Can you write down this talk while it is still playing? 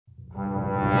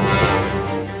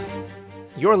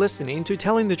You're listening to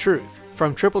Telling the Truth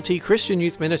from Triple T Christian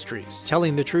Youth Ministries,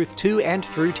 telling the truth to and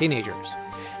through teenagers.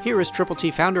 Here is Triple T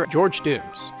founder George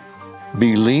Dooms.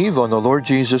 Believe on the Lord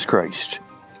Jesus Christ.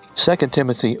 2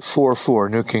 Timothy 4:4,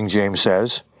 New King James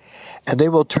says, "And they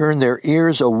will turn their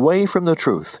ears away from the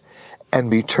truth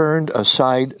and be turned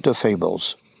aside to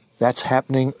fables." That's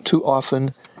happening too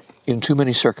often in too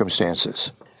many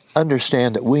circumstances.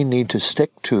 Understand that we need to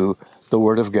stick to the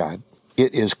Word of God.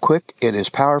 It is quick, it is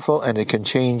powerful, and it can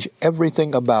change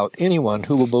everything about anyone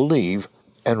who will believe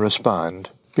and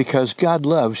respond. Because God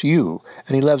loves you,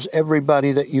 and He loves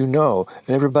everybody that you know,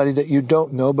 and everybody that you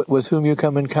don't know, but with whom you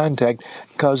come in contact,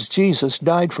 because Jesus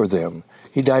died for them.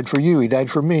 He died for you, He died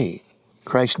for me.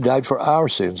 Christ died for our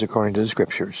sins, according to the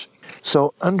Scriptures.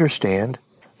 So understand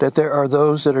that there are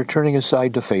those that are turning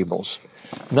aside to fables,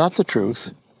 not the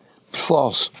truth,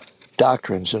 false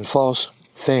doctrines and false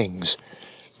things.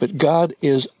 But God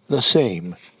is the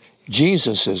same.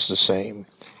 Jesus is the same.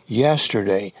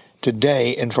 Yesterday,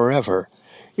 today, and forever.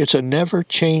 It's a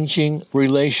never-changing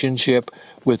relationship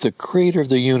with the Creator of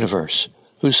the universe,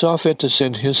 who saw fit to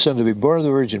send His Son to be born of the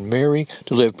Virgin Mary,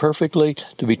 to live perfectly,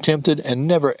 to be tempted, and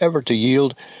never ever to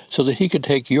yield, so that He could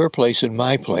take your place and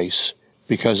my place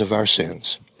because of our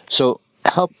sins. So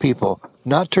help people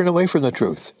not turn away from the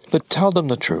truth, but tell them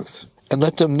the truth, and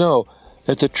let them know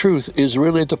that the truth is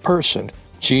really the person,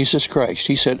 Jesus Christ.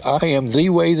 He said, "I am the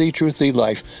way, the truth, the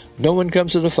life. No one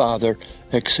comes to the Father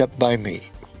except by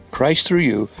me." Christ through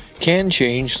you can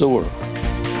change the world.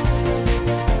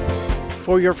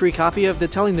 For your free copy of the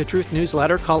Telling the Truth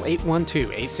newsletter, call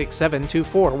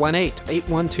 812-867-2418,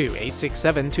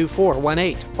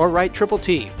 812-867-2418, or write Triple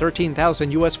T,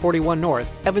 13,000 U.S. 41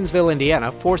 North, Evansville,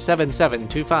 Indiana,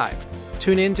 47725.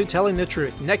 Tune in to Telling the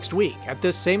Truth next week at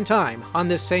this same time on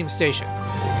this same station.